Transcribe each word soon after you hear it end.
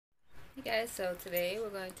Hey guys, so today we're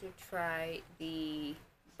going to try the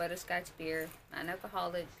butterscotch beer,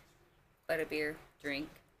 non-alcoholic butter beer drink.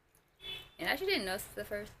 And I actually didn't notice the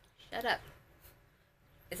first. Shut up.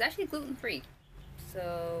 It's actually gluten free.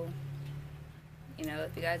 So,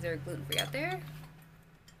 if you guys are gluten free out there,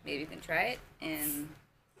 maybe you can try it and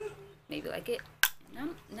maybe like it.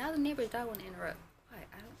 Now the neighbor's dog want to interrupt. Why?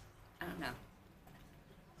 I don't know.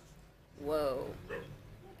 Whoa.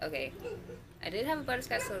 Okay. I did have a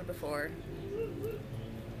butterscotch soda before.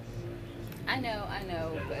 I know,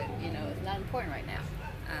 but it's not important right now.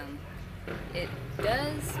 It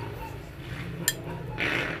does.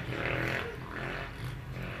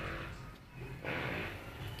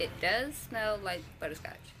 It does smell like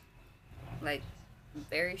butterscotch, like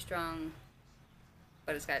very strong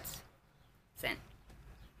butterscotch scent.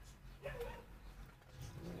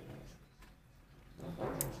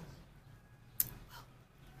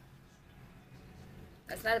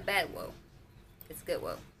 That's not a bad whoa. It's a good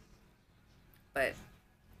whoa. But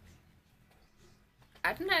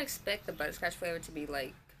I did not expect the butterscotch flavor to be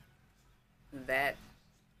like that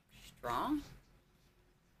strong.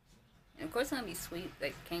 And of course it's gonna be sweet,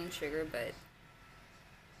 like cane sugar, but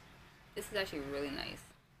this is actually really nice.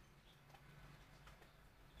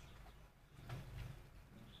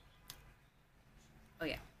 Oh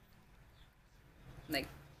yeah. Like,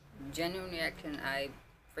 genuine reaction, I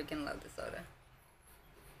freaking love the soda.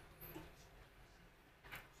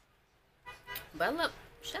 But I love,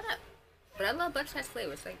 shut up. But I love butterscotch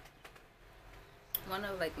flavors. Like, one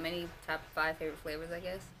of like many top 5 favorite flavors, I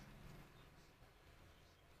guess.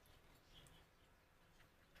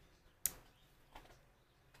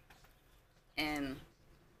 And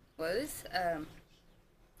well,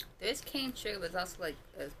 there's cane sugar, but it's also like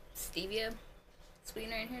a stevia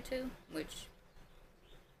sweetener in here too, which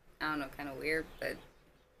I don't know, kind of weird. But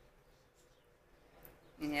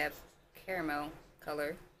you have caramel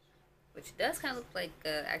color, which does kind of look like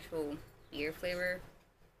actual beer flavor.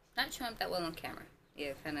 Not showing up that well on camera.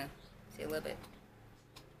 Yeah, kind of see a little bit.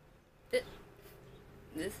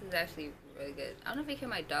 This is actually really good. I don't know if you hear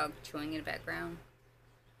my dog chewing in the background.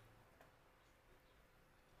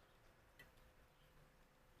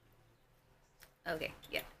 Okay,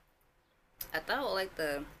 yeah. I thought I would like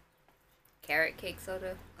the carrot cake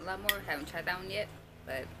soda a lot more. Haven't tried that one yet,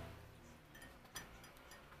 but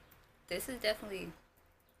this is definitely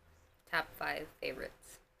top 5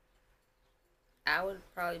 favorites. I would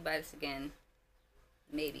probably buy this again,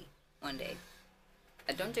 maybe one day.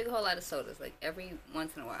 I don't drink a whole lot of sodas, like every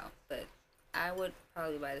once in a while, but I would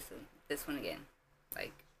probably buy this one again.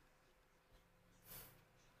 Like,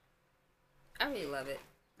 I really love it.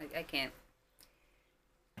 Like, I can't.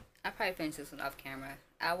 I'll probably finish this one off camera.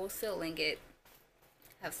 I will still link it.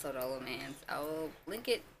 I have soda all over my hands. I will link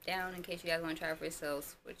it down in case you guys want to try it for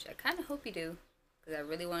yourselves, which I kind of hope you do, because I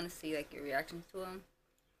really want to see like your reactions to them.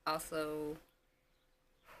 Also,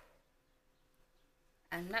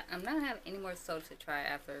 I'm not gonna have any more soda to try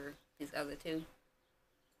after these other two,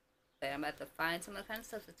 but I'm about to find some other kind of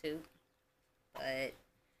substitute. But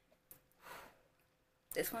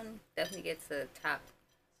this one definitely gets the top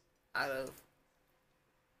out of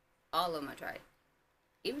all of them I tried.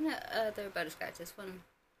 Even the other butterscotch.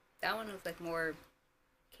 That one was like more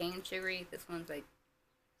cane sugary. This one's like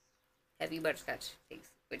heavy butterscotch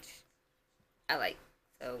taste, which I like.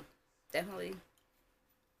 So definitely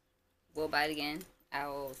will buy it again. I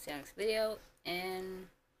will see you next video and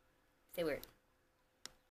stay weird.